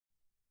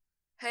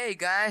Hey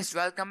guys,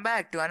 welcome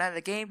back to another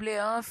gameplay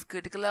of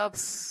Critical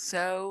Ops.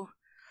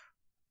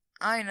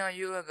 I know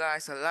you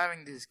guys are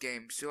loving this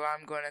game, so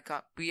I'm gonna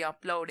be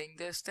uploading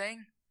this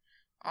thing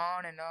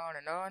on and on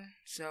and on.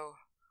 So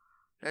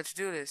let's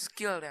do this.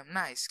 Kill them,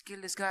 nice.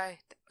 Kill this guy.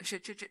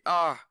 Shit.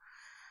 Oh,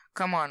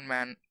 come on,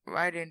 man.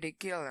 Why didn't he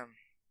kill him?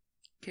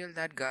 Kill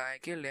that guy.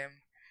 Kill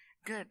him.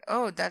 Good.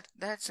 Oh,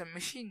 that's a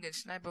machine gun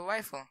sniper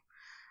rifle.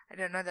 I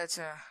don't know. That's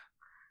a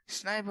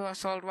sniper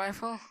assault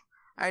rifle.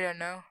 I don't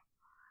know.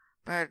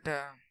 But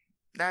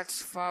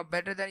that's far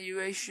better than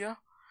Eurasia.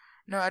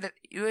 No,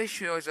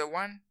 Eurasia is a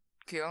one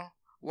kill,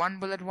 one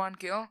bullet, one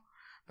kill.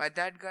 But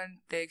that gun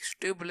takes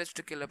 2 bullets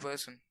to kill a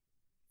person.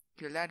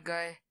 Kill that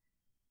guy.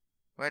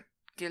 What?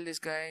 Kill this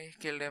guy.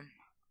 Kill him.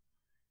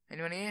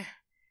 Anyone here?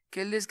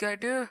 Kill this guy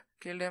too.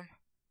 Kill him.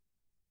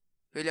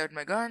 Reload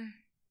my gun.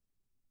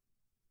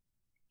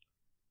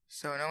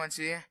 So no one's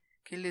here.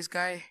 Kill this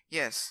guy.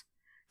 Yes.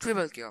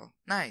 Triple kill.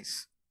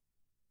 Nice.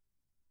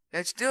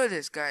 Let's do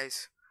this,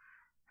 guys.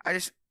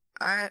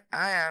 I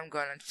am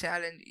gonna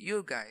challenge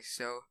you guys.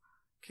 So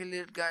kill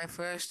that guy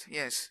first.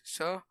 Yes.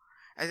 So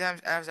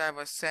as I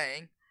was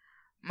saying,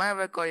 my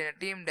record in a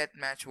team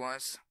deathmatch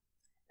was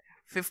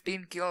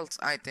 15 kills.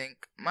 I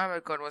think my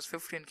record was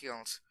 15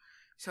 kills.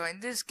 So in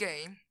this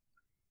game,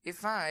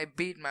 if I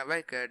beat my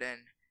record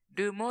and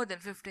do more than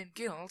 15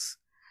 kills,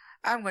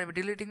 I'm gonna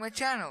be deleting my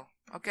channel.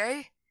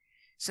 Okay?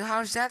 So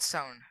how's that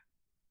sound?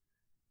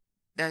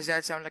 Does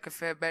that sound like a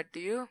fair bet to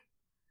you?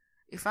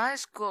 If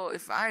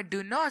I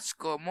do not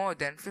score more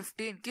than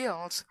 15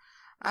 kills,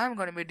 I'm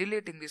gonna be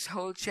deleting this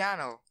whole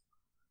channel.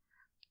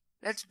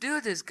 Let's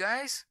do this,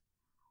 guys.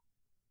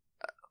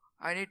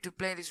 I need to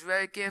play this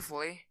very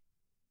carefully.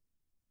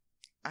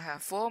 I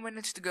have 4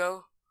 minutes to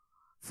go.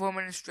 4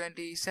 minutes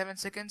 27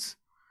 seconds.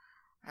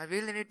 I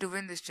really need to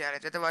win this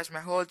challenge, otherwise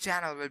my whole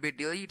channel will be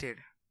deleted.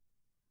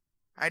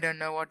 I don't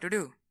know what to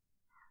do.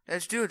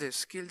 Let's do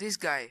this. Kill this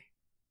guy.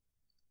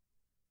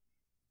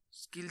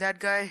 Kill that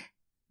guy.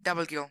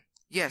 Double kill.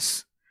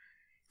 Yes.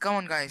 Come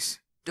on,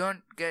 guys.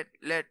 Don't get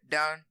let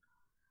down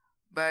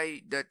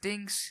by the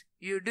things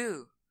you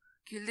do.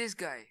 Kill this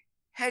guy.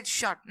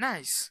 Headshot.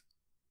 Nice.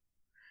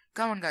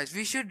 Come on, guys.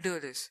 We should do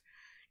this.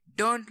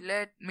 Don't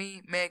let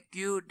me make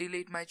you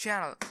delete my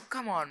channel.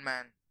 Come on,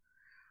 man.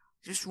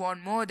 Just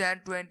want more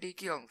than 20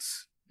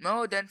 kills.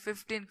 More than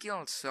 15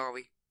 kills,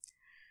 sorry.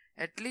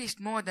 At least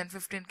more than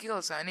 15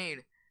 kills I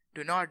need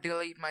to not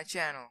delete my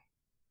channel.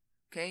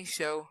 Okay,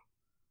 so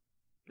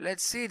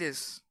let's see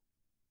this.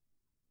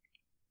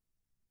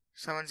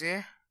 Someone's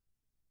here?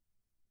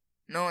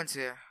 No one's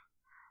here.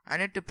 I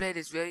need to play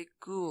this very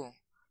cool.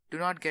 Do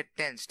not get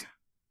tensed.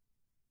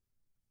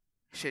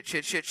 Shit.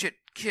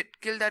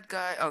 Kill that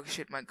guy. Oh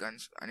shit, my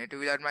guns. I need to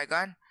reload my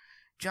gun.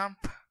 Jump.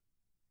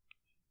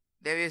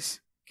 There he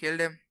is.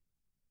 Killed him.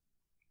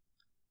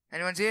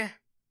 Anyone's here?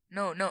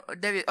 No.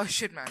 There he is. Oh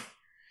shit, man.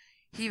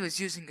 He was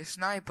using a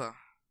sniper.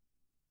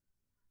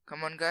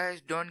 Come on,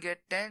 guys. Don't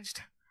get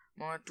tensed.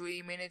 More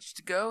 3 minutes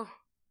to go.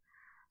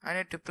 I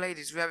need to play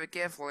this very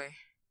carefully.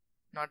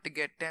 Not to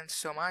get tense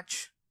so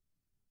much.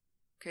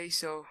 Okay,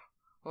 so...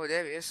 Oh,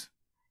 there he is.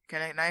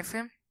 Can I knife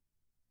him?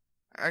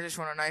 I just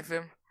want to knife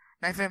him.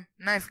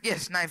 Knife.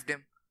 Yes, knifed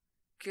him.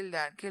 Kill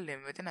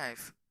him with a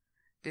knife.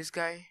 This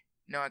guy?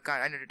 No, I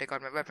can't. I need to take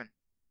out my weapon.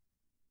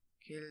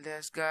 Kill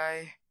this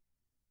guy.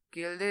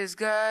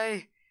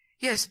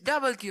 Yes,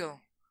 double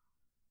kill.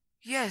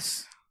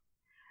 Yes.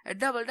 A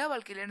double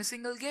kill in a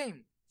single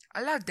game.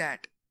 I love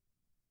that.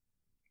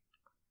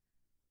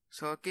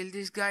 So, kill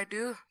this guy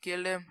too.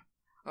 Kill him.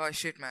 Oh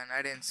shit, man,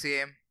 I didn't see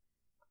him.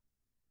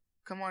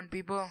 Come on,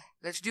 people,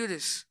 let's do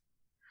this.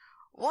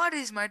 What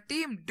is my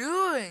team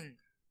doing?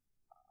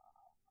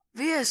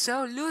 We are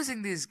so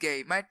losing this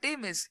game. My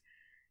team is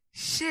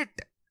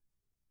shit.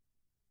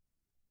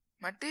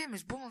 My team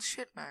is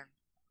bullshit, man.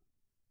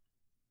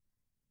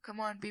 Come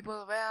on,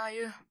 people, where are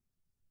you?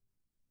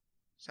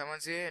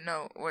 Someone's here?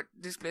 No, what?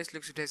 This place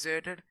looks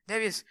deserted. There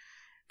he is.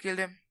 Killed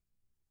him.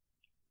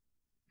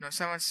 No,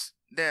 someone's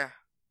there.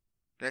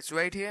 Let's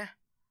wait here.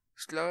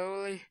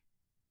 Slowly.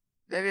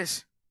 There he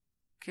is.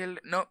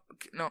 Killed. No.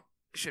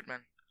 Shit,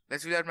 man.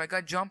 Let's reload my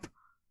gun. Jump.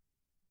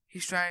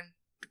 He's trying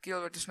to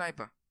kill with the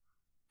sniper.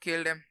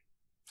 Killed him.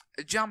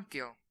 A jump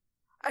kill.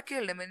 I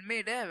killed him in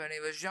mid-air when he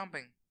was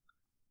jumping.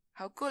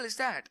 How cool is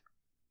that?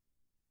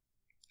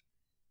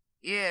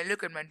 Yeah,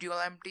 look at my dual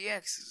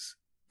MTXs.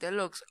 That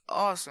looks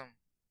awesome.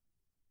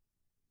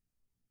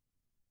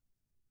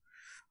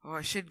 Oh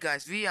shit,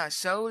 guys. We are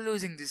so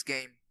losing this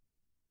game.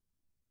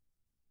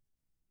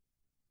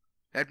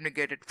 Let me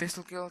get it.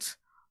 Pistol kills.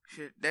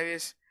 Shit, there he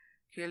is.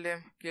 Killed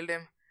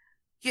him.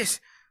 Yes!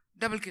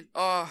 Double kill.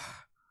 Oh.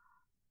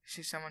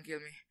 Shit, someone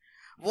killed me.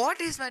 What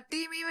is my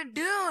team even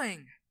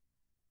doing?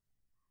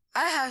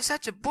 I have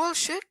such a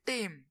bullshit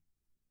team.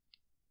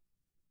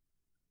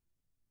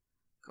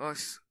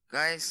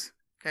 Guys,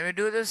 can we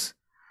do this?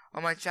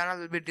 Or my channel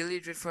will be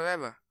deleted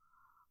forever.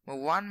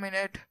 1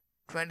 minute,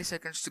 20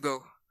 seconds to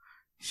go.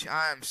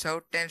 I am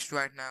so tensed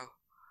right now.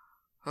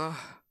 Oh,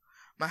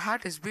 my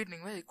heart is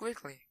beating very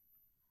quickly.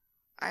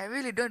 I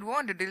really don't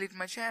want to delete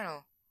my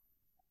channel.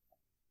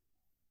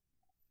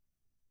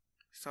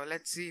 So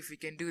let's see if we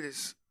can do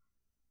this.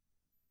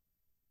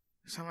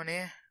 Someone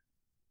here?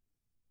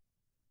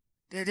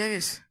 There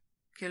is.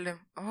 Killed him.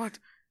 Oh, what?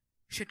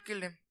 Shit,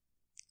 killed him.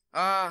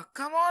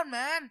 Come on,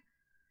 man.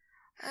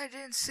 I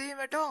didn't see him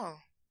at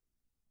all.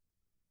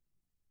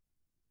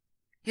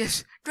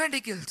 Yes,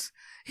 20 kills.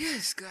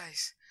 Yes,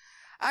 guys.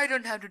 I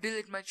don't have to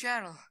delete my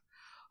channel.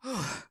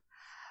 Oh,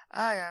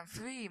 I am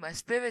free. My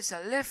spirits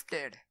are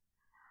lifted.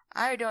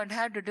 I don't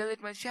have to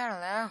delete my channel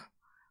now.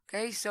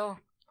 Okay, so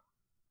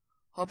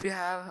hope you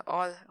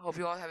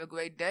all have a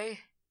great day.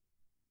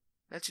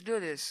 Let's do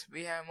this.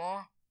 We have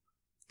more.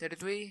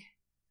 33,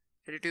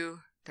 32,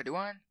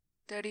 31,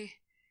 30,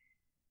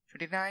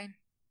 29,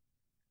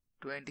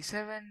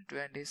 27,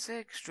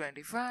 26,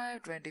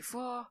 25,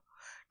 24,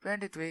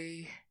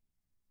 23,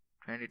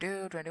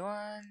 22,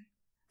 21,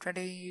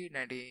 20,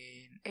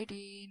 19,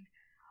 18.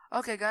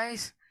 Okay,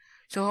 guys.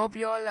 So hope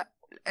you all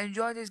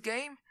enjoy this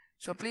game.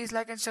 So please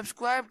like and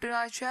subscribe to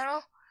our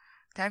channel.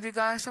 Thank you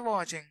guys for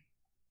watching.